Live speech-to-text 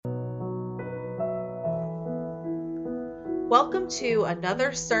Welcome to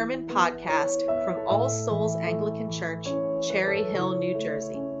another sermon podcast from All Souls Anglican Church, Cherry Hill, New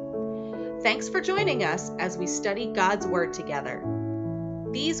Jersey. Thanks for joining us as we study God's Word together.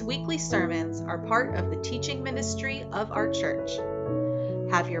 These weekly sermons are part of the teaching ministry of our church.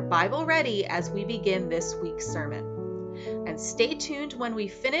 Have your Bible ready as we begin this week's sermon. And stay tuned when we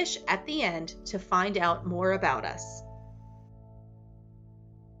finish at the end to find out more about us.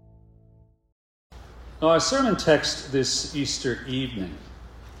 Now, our sermon text this Easter evening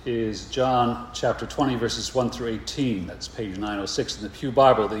is John chapter 20, verses 1 through 18. That's page 906 in the Pew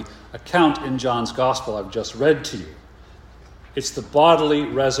Bible, the account in John's Gospel I've just read to you. It's the bodily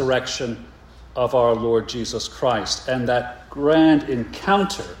resurrection of our Lord Jesus Christ and that grand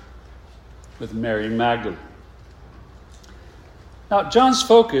encounter with Mary Magdalene. Now, John's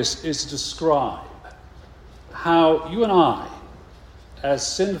focus is to describe how you and I, as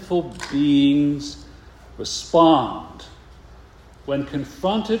sinful beings, respond when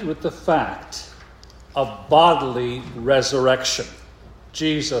confronted with the fact of bodily resurrection.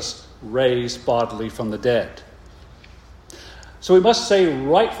 Jesus raised bodily from the dead. So we must say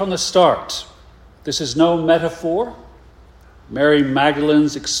right from the start, this is no metaphor. Mary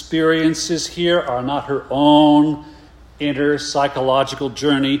Magdalene's experiences here are not her own inner psychological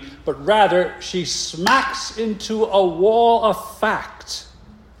journey, but rather she smacks into a wall of fact.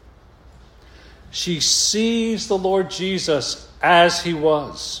 She sees the Lord Jesus as he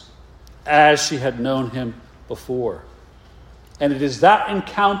was, as she had known him before. And it is that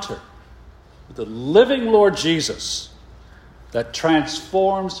encounter with the living Lord Jesus that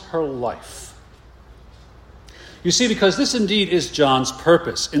transforms her life. You see, because this indeed is John's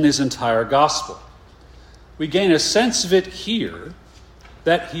purpose in his entire gospel. We gain a sense of it here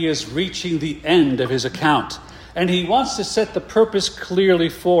that he is reaching the end of his account. And he wants to set the purpose clearly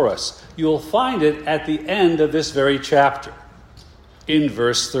for us. You'll find it at the end of this very chapter, in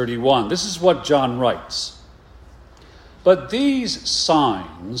verse 31. This is what John writes. But these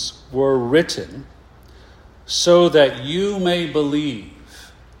signs were written so that you may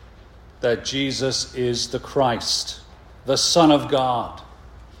believe that Jesus is the Christ, the Son of God,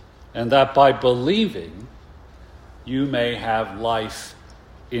 and that by believing you may have life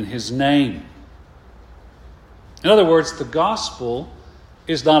in his name. In other words, the gospel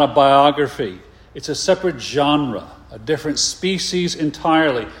is not a biography. It's a separate genre, a different species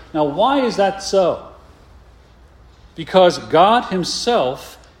entirely. Now, why is that so? Because God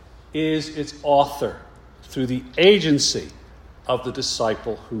himself is its author through the agency of the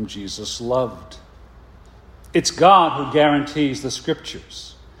disciple whom Jesus loved. It's God who guarantees the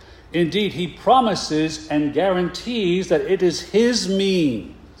scriptures. Indeed, he promises and guarantees that it is his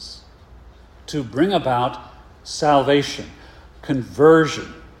means to bring about salvation,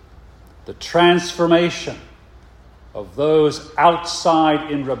 conversion, the transformation of those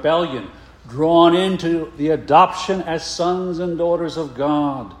outside in rebellion, drawn into the adoption as sons and daughters of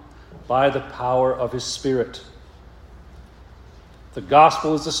God by the power of his Spirit. The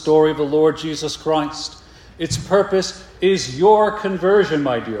gospel is the story of the Lord Jesus Christ. Its purpose is your conversion,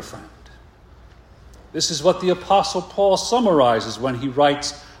 my dear friend. This is what the Apostle Paul summarizes when he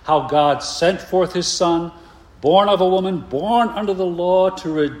writes how God sent forth his Son, born of a woman, born under the law, to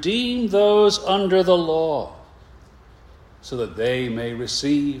redeem those under the law, so that they may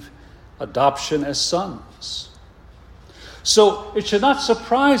receive adoption as sons. So it should not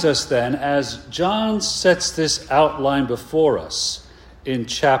surprise us then, as John sets this outline before us in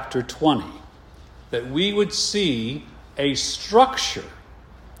chapter 20, that we would see a structure,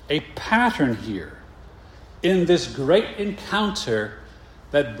 a pattern here in this great encounter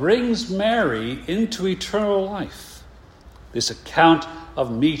that brings Mary into eternal life. This account of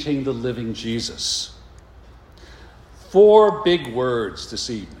meeting the living Jesus. 4 big words this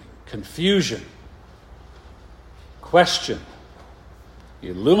evening: confusion, question,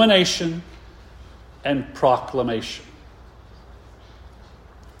 illumination, and proclamation.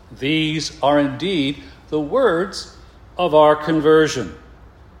 These are indeed the words of our conversion.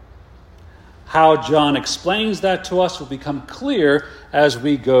 How John explains that to us will become clear as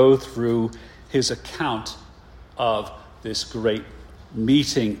we go through his account of this great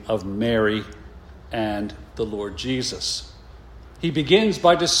meeting of Mary and the Lord Jesus. He begins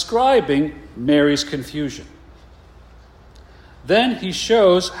by describing Mary's confusion. Then he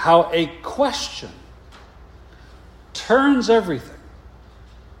shows how a question turns everything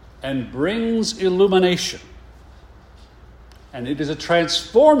and brings illumination. And it is a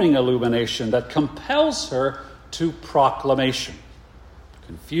transforming illumination that compels her to proclamation.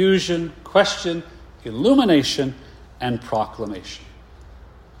 Confusion, question, illumination, and proclamation.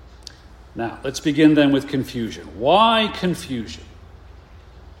 Now, let's begin then with confusion. Why confusion?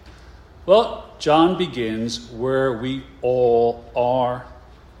 Well, John begins where we all are.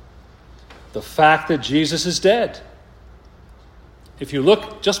 The fact that Jesus is dead. If you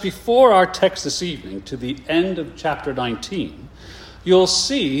look just before our text this evening to the end of chapter 19, you'll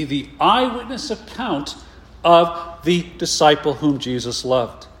see the eyewitness account of the disciple whom Jesus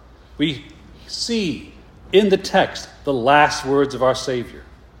loved. We see in the text the last words of our Savior,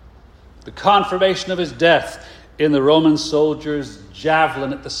 the confirmation of his death in the Roman soldier's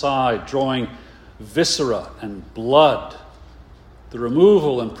javelin at the side, drawing viscera and blood, the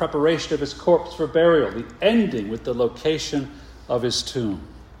removal and preparation of his corpse for burial, the ending with the location of his tomb.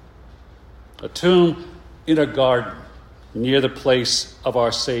 A tomb in a garden near the place of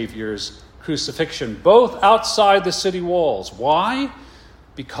our Savior's crucifixion, both outside the city walls. Why?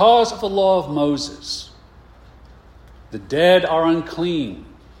 Because of the law of Moses. The dead are unclean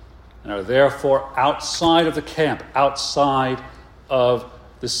and are therefore outside of the camp, outside of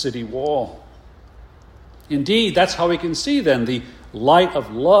the city wall. Indeed, that's how we can see then the light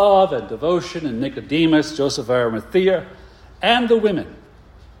of love and devotion in Nicodemus, Joseph of Arimathea, and the women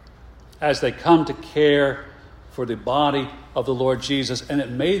as they come to care for the body of the Lord Jesus, and it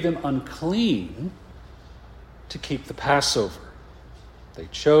made them unclean to keep the Passover. They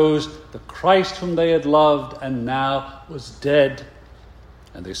chose the Christ whom they had loved and now was dead,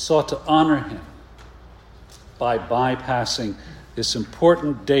 and they sought to honor him by bypassing this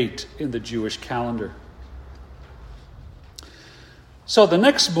important date in the Jewish calendar. So the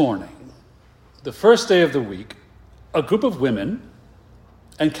next morning, the first day of the week, a group of women,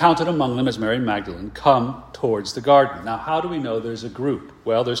 and counted among them as Mary Magdalene, come towards the garden. Now, how do we know there's a group?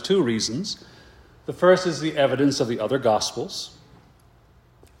 Well, there's two reasons. The first is the evidence of the other Gospels.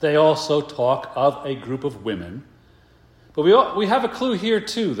 They also talk of a group of women. But we have a clue here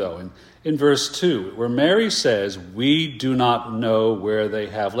too, though, in verse 2, where Mary says, "We do not know where they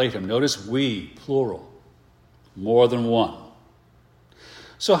have laid him." Notice we, plural, more than one.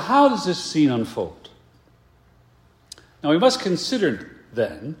 So how does this scene unfold? Now, we must consider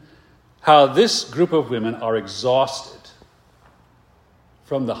then how this group of women are exhausted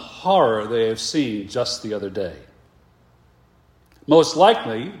from the horror they have seen just the other day. Most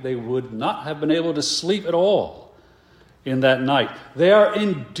likely, they would not have been able to sleep at all in that night. They are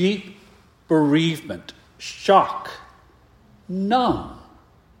in deep bereavement, shock, numb,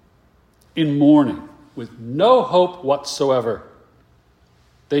 in mourning, with no hope whatsoever.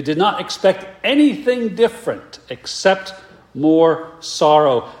 They did not expect anything different except more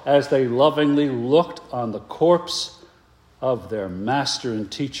sorrow as they lovingly looked on the corpse of their master and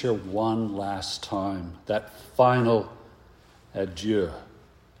teacher one last time, that final adieu.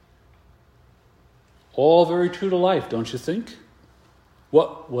 All very true to life, don't you think?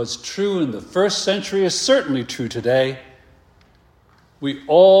 What was true in the first century is certainly true today. We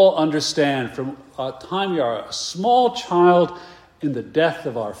all understand from a time we are a small child in the death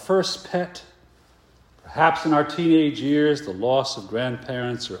of our first pet, perhaps in our teenage years, the loss of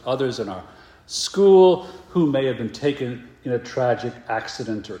grandparents or others in our school who may have been taken in a tragic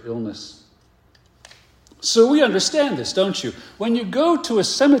accident or illness. So we understand this, don't you? When you go to a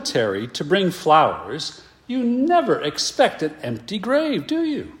cemetery to bring flowers, you never expect an empty grave, do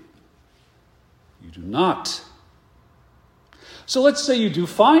you? You do not. So let's say you do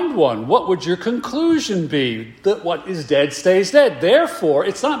find one. What would your conclusion be? That what is dead stays dead. Therefore,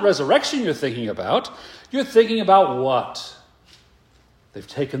 it's not resurrection you're thinking about. You're thinking about what? They've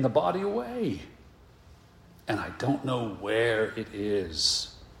taken the body away. And I don't know where it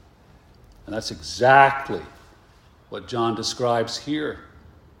is. And that's exactly what John describes here,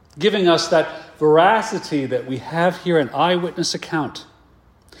 giving us that veracity that we have here, an eyewitness account.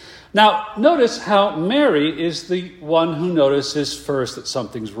 Now, notice how Mary is the one who notices first that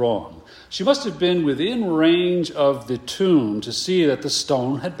something's wrong. She must have been within range of the tomb to see that the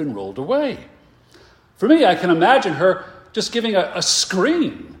stone had been rolled away. For me, I can imagine her just giving a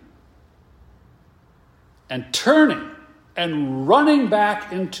scream and turning and running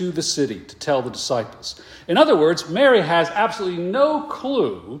back into the city to tell the disciples. In other words, Mary has absolutely no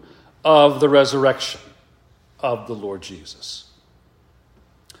clue of the resurrection of the Lord Jesus.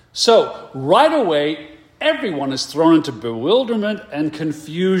 So, right away, everyone is thrown into bewilderment and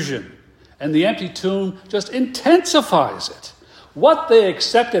confusion, and the empty tomb just intensifies it. What they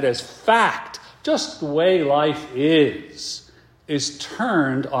accepted as fact, just the way life is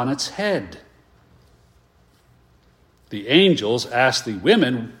turned on its head. The angels asked the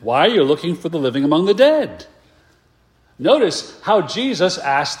women, "Why are you looking for the living among the dead?" Notice how Jesus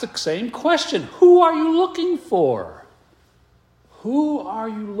asked the same question. Who are you looking for? Who are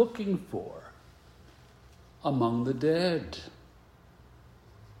you looking for among the dead?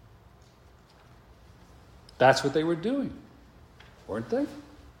 That's what they were doing, weren't they?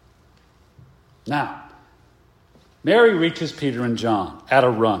 Now, Mary reaches Peter and John at a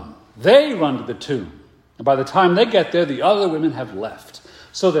run. They run to the tomb. And by the time they get there, the other women have left.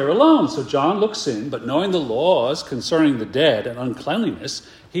 So they're alone. So John looks in, but knowing the laws concerning the dead and uncleanliness,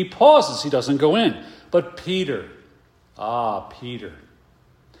 he pauses. He doesn't go in. But Peter, Peter,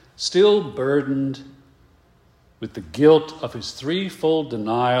 still burdened with the guilt of his threefold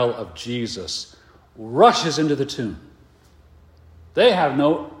denial of Jesus, rushes into the tomb. They have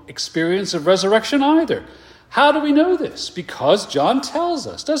no experience of resurrection either. How do we know this? Because John tells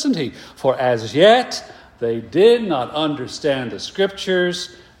us, doesn't he? For as yet they did not understand the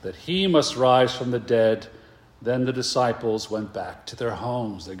scriptures that he must rise from the dead. Then the disciples went back to their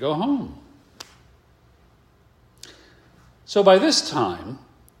homes. They go home. So by this time,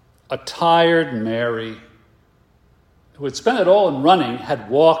 a tired Mary, who had spent it all in running, had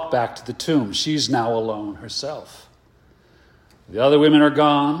walked back to the tomb. She's now alone herself. The other women are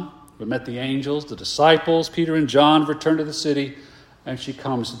gone. We met the angels, the disciples, Peter and John returned to the city, and she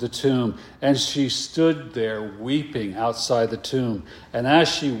comes to the tomb. And she stood there weeping outside the tomb. And as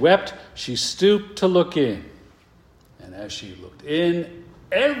she wept, she stooped to look in. And as she looked in,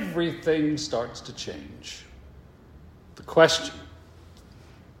 everything starts to change. The question.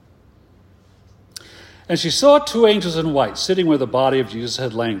 And she saw two angels in white sitting where the body of Jesus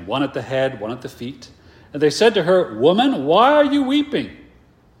had lain, one at the head, one at the feet. And they said to her, "Woman, why are you weeping?"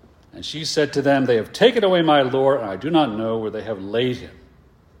 And she said to them, "They have taken away my Lord, and I do not know where they have laid him."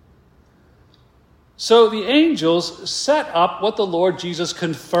 So the angels set up what the Lord Jesus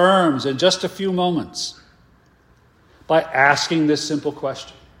confirms in just a few moments by asking this simple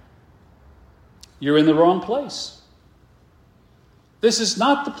question. You're in the wrong place. This is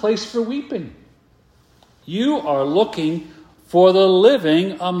not the place for weeping. You are looking for the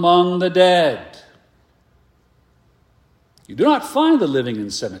living among the dead. You do not find the living in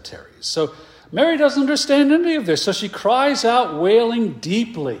cemeteries. So Mary doesn't understand any of this. So she cries out, wailing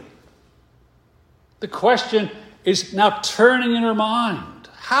deeply. The question is now turning in her mind.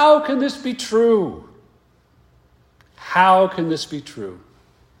 How can this be true? How can this be true?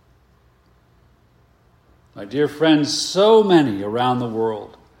 My dear friends, so many around the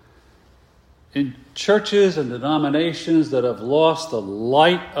world, in churches and denominations that have lost the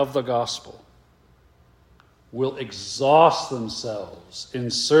light of the gospel, will exhaust themselves in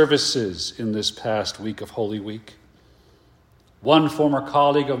services in this past week of Holy Week. One former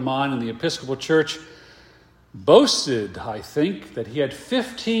colleague of mine in the Episcopal Church boasted, I think, that he had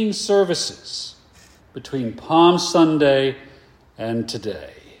 15 services between Palm Sunday and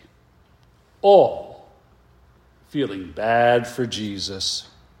today, all feeling bad for Jesus,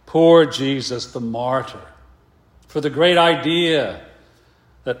 poor Jesus the martyr, for the great idea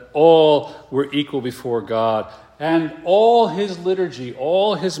that all were equal before God. And all his liturgy,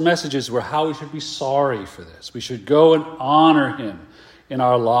 all his messages were how we should be sorry for this. We should go and honor him in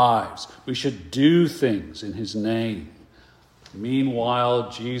our lives. We should do things in his name. Meanwhile,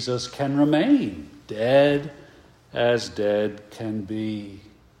 Jesus can remain dead as dead can be.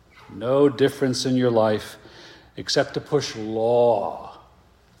 No difference in your life except to push law,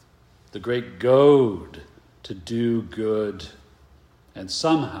 the great goad to do good. And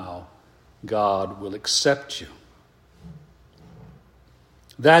somehow God will accept you.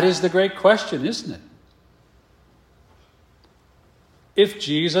 That is the great question, isn't it? If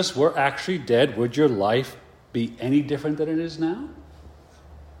Jesus were actually dead, would your life be any different than it is now?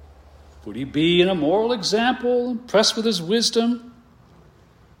 Would he be an immoral example, impressed with his wisdom?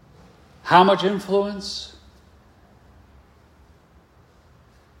 How much influence?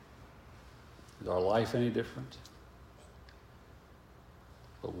 Is our life any different?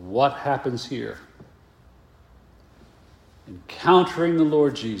 But what happens here? Encountering the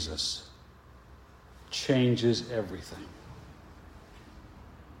Lord Jesus changes everything.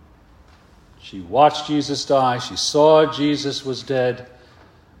 She watched Jesus die. She saw Jesus was dead.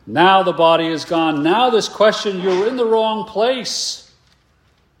 Now the body is gone. Now this question, you're in the wrong place.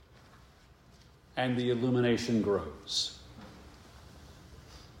 And the illumination grows.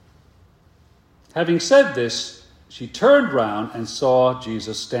 Having said this, she turned round and saw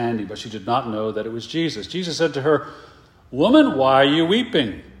Jesus standing, but she did not know that it was Jesus. Jesus said to her, "Woman, why are you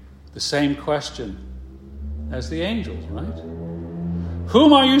weeping?" The same question as the angels, right?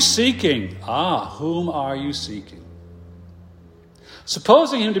 "Whom are you seeking?" Whom are you seeking?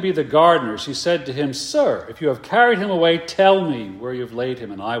 Supposing him to be the gardener, she said to him, "Sir, if you have carried him away, tell me where you have laid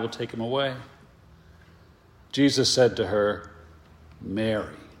him, and I will take him away." Jesus said to her,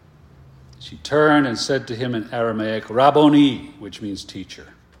 Mary. She turned and said to him in Aramaic, Rabboni, which means teacher.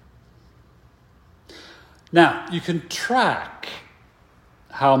 Now, you can track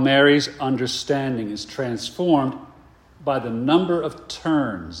how Mary's understanding is transformed by the number of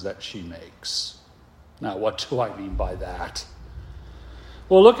turns that she makes. Now, what do I mean by that?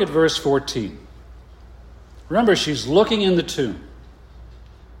 Well, look at verse 14. Remember, she's looking in the tomb.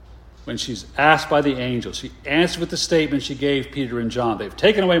 When she's asked by the angel, she answered with the statement she gave Peter and John. They've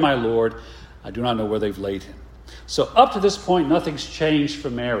taken away my Lord. I do not know where they've laid him. So up to this point, nothing's changed for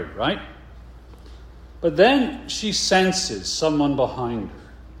Mary, right? But then she senses someone behind her.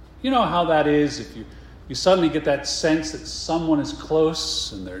 You know how that is if you suddenly get that sense that someone is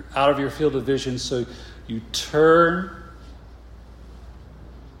close and they're out of your field of vision, so you turn.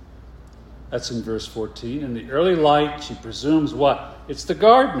 That's in verse 14. In the early light, she presumes what? It's the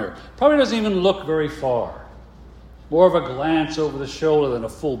gardener. Probably doesn't even look very far. More of a glance over the shoulder than a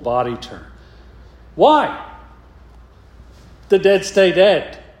full body turn. Why? The dead stay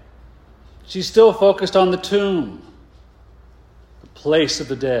dead. She's still focused on the tomb, the place of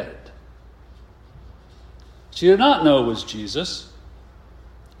the dead. She did not know it was Jesus.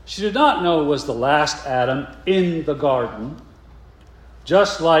 She did not know it was the last Adam in the garden,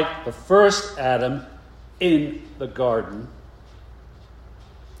 just like the first Adam in the garden.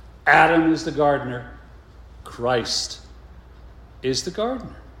 Adam is the gardener. Christ is the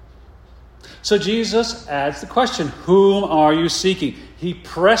gardener. So Jesus adds the question, whom are you seeking? He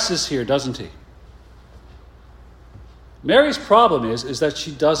presses here, doesn't he? Mary's problem is that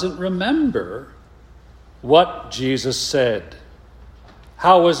she doesn't remember what Jesus said,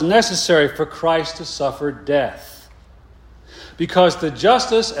 how it was necessary for Christ to suffer death. Because the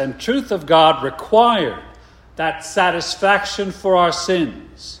justice and truth of God required that satisfaction for our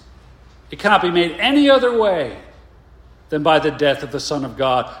sins. It cannot be made any other way than by the death of the Son of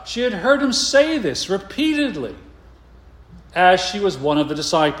God. She had heard him say this repeatedly as she was one of the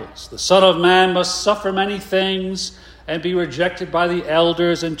disciples. The Son of Man must suffer many things and be rejected by the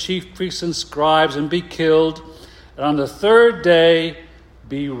elders and chief priests and scribes and be killed, and on the third day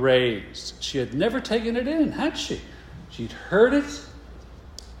be raised. She had never taken it in, had she? She'd heard it,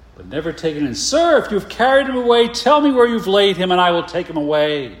 but never taken it in. Sir, if you've carried him away, tell me where you've laid him, and I will take him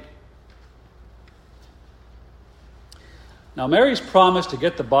away. Now, Mary's promise to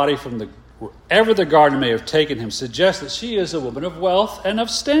get the body from wherever the gardener may have taken him suggests that she is a woman of wealth and of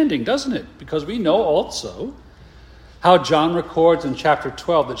standing, doesn't it? Because we know also how John records in chapter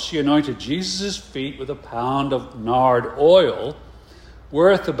 12 that she anointed Jesus' feet with a pound of nard oil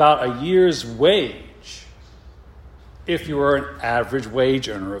worth about a year's wage if you were an average wage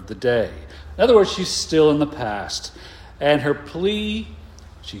earner of the day. In other words, she's still in the past. And her plea,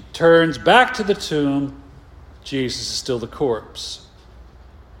 she turns back to the tomb. Jesus is still the corpse.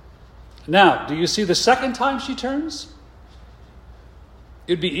 Now, do you see the second time she turns?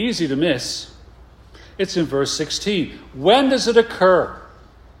 It'd be easy to miss. It's in verse 16. When does it occur?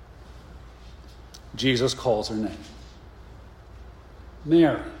 Jesus calls her name.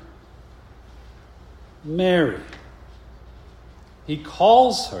 Mary. Mary. He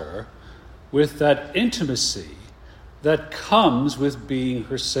calls her with that intimacy that comes with being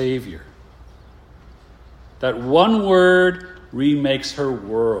her Savior. That one word remakes her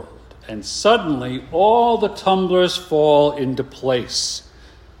world. And suddenly all the tumblers fall into place.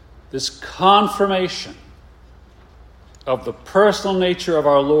 This confirmation of the personal nature of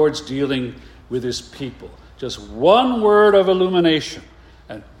our Lord's dealing with his people. Just one word of illumination,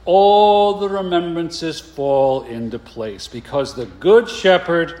 and all the remembrances fall into place. Because the Good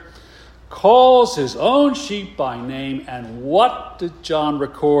Shepherd calls his own sheep by name. And what did John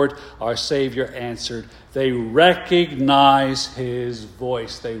record? Our Savior answered, they recognize his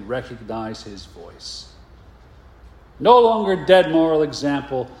voice. They recognize his voice. No longer dead moral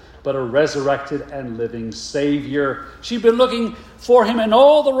example, but a resurrected and living Savior. She'd been looking for him in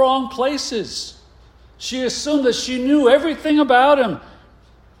all the wrong places. She assumed that she knew everything about him,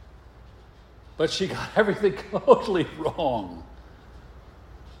 but she got everything totally wrong.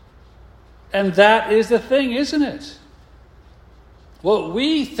 And that is the thing, isn't it? What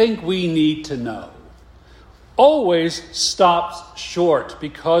we think we need to know always stops short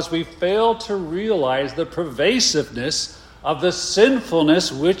because we fail to realize the pervasiveness of the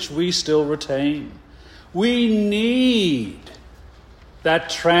sinfulness which we still retain. We need that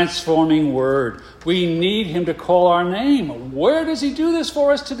transforming word. We need him to call our name. Where does he do this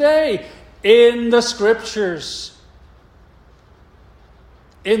for us today? In the Scriptures.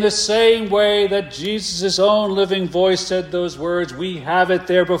 In the same way that Jesus' own living voice said those words, we have it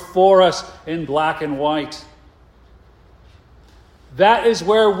there before us in black and white. That is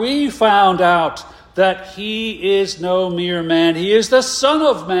where we found out that he is no mere man. He is the Son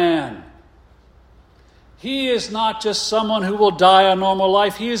of Man. He is not just someone who will die a normal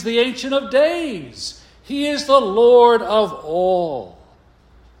life. He is the Ancient of Days. He is the Lord of all.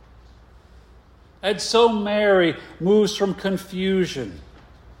 And so Mary moves from confusion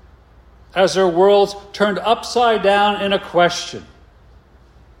as her world's turned upside down in a question,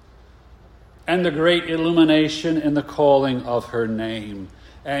 and the great illumination in the calling of her name.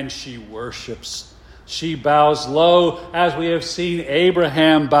 And she worships. She bows low, as we have seen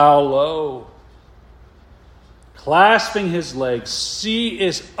Abraham bow low, clasping his legs. She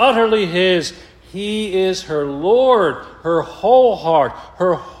is utterly his. He is her Lord. Her whole heart,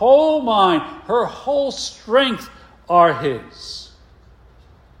 her whole mind, her whole strength are his.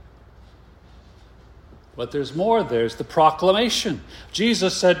 But there's more. There's the proclamation.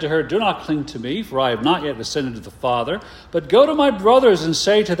 Jesus said to her, "Do not cling to me, for I have not yet ascended to the Father, but go to my brothers and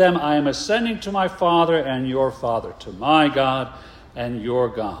say to them, I am ascending to my Father and your Father, to my God and your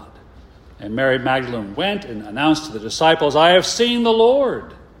God." And Mary Magdalene went and announced to the disciples, "I have seen the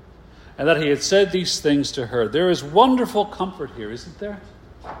Lord," and that he had said these things to her. There is wonderful comfort here, isn't there?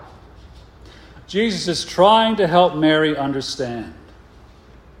 Jesus is trying to help Mary understand.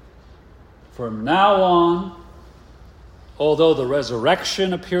 From now on, although the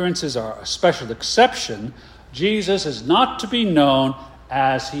resurrection appearances are a special exception, Jesus is not to be known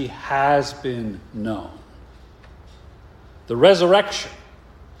as he has been known. The resurrection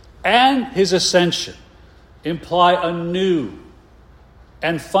and his ascension imply a new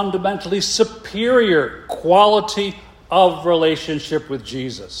and fundamentally superior quality of relationship with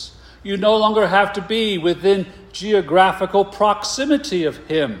Jesus. You no longer have to be within geographical proximity of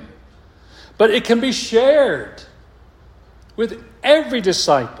him, but it can be shared with every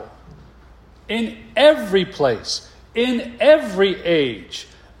disciple, in every place, in every age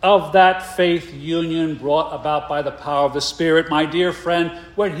of that faith union brought about by the power of the Spirit. My dear friend,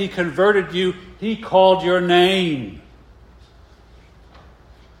 when he converted you, he called your name.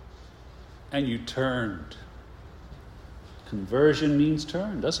 And you turned. Conversion means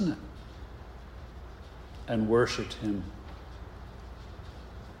turn, doesn't it? And worshipped him.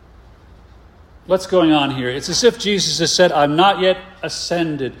 What's going on here? It's as if Jesus has said, I'm not yet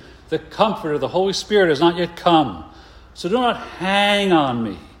ascended. The Comforter, the Holy Spirit, has not yet come. So do not hang on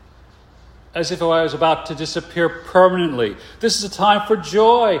me as if I was about to disappear permanently. This is a time for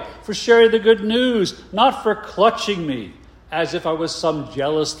joy, for sharing the good news, not for clutching me as if I was some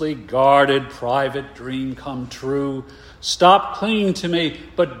jealously guarded private dream come true. Stop clinging to me,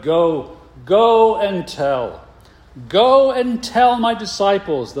 but go and tell. Go and tell my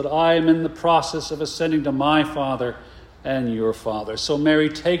disciples that I am in the process of ascending to my Father and your Father. So Mary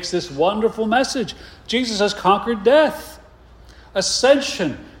takes this wonderful message. Jesus has conquered death.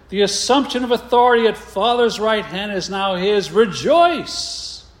 Ascension, the assumption of authority at Father's right hand, is now his.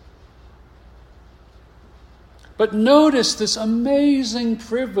 Rejoice. But notice this amazing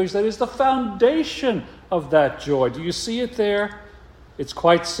privilege that is the foundation of that joy. Do you see it there? It's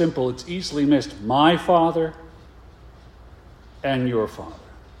quite simple. It's easily missed. My Father and your Father.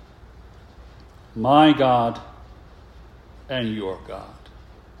 My God and your God.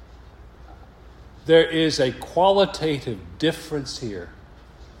 There is a qualitative difference here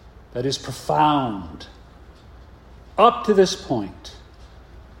that is profound. Up to this point,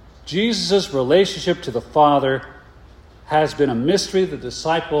 Jesus' relationship to the Father has been a mystery the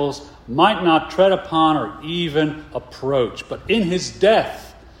disciples might not tread upon or even approach. But in his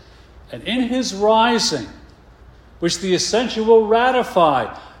death and in his rising, which the ascension will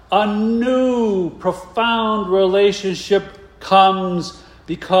ratify, a new, profound relationship comes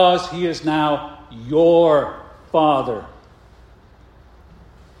because he is now your Father,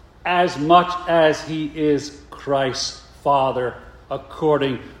 as much as he is Christ's Father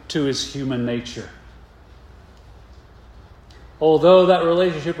according to his human nature. Although that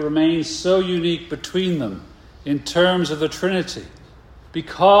relationship remains so unique between them in terms of the Trinity,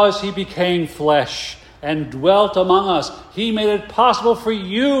 because he became flesh and dwelt among us, he made it possible for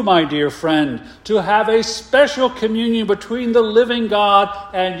you, my dear friend, to have a special communion between the living God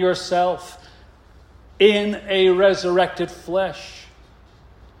and yourself in a resurrected flesh.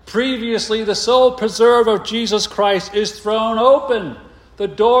 Previously, the soul preserve of Jesus Christ is thrown open. The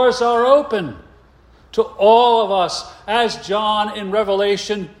doors are open to all of us, as John in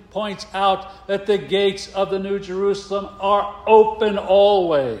Revelation points out that the gates of the New Jerusalem are open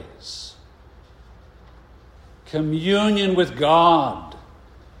always. Communion with God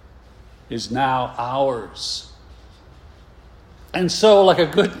is now ours. And so, like a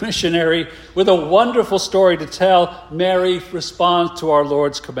good missionary with a wonderful story to tell, Mary responds to our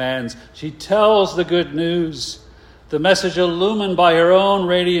Lord's commands. She tells the good news, the message illumined by her own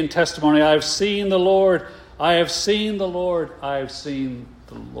radiant testimony. I have seen the Lord. I have seen the Lord. I have seen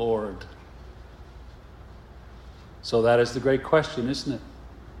the Lord. So that is the great question, isn't it?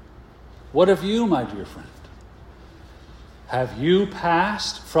 What of you, my dear friend? Have you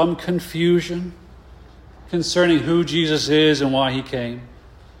passed from confusion concerning who Jesus is and why he came?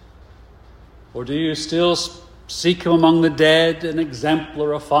 Or do you still seek him among the dead, an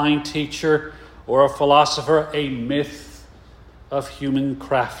exemplar, a fine teacher, or a philosopher, a myth of human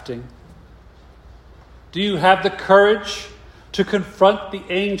crafting? Do you have the courage to confront the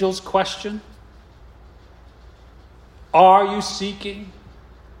angel's question? Are you seeking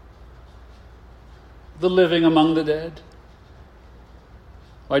the living among the dead?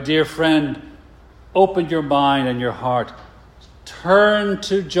 My dear friend, open your mind and your heart. Turn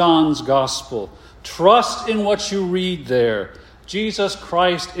to John's Gospel. Trust in what you read there. Jesus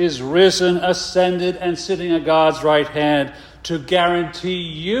Christ is risen, ascended, and sitting at God's right hand to guarantee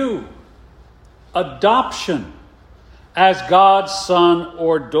you adoption as God's son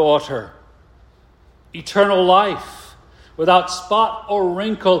or daughter. Eternal life without spot or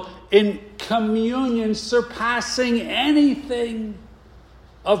wrinkle, in communion surpassing anything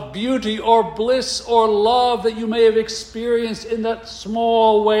of beauty or bliss or love that you may have experienced in that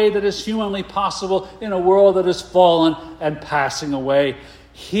small way that is humanly possible in a world that is fallen and passing away.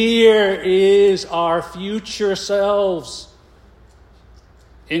 Here is our future selves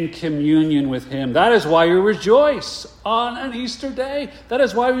in communion with him. That is why we rejoice on an Easter day. That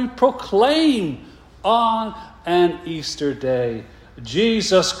is why we proclaim on an Easter day.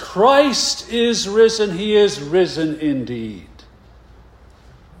 Jesus Christ is risen. He is risen indeed.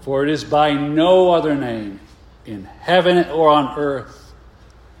 For it is by no other name in heaven or on earth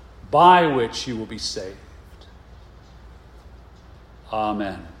by which you will be saved.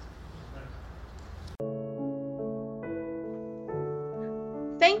 Amen.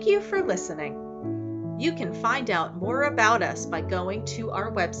 Thank you for listening. You can find out more about us by going to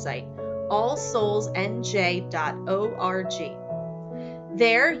our website, allsoulsnj.org.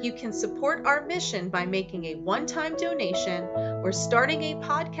 There, you can support our mission by making a one-time donation or starting a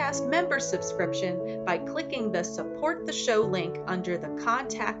podcast member subscription by clicking the Support the Show link under the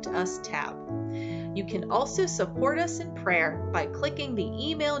Contact Us tab. You can also support us in prayer by clicking the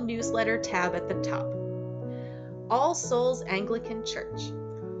Email Newsletter tab at the top. All Souls Anglican Church.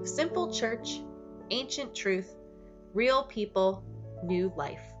 Simple church, ancient truth, real people, new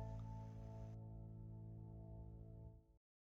life.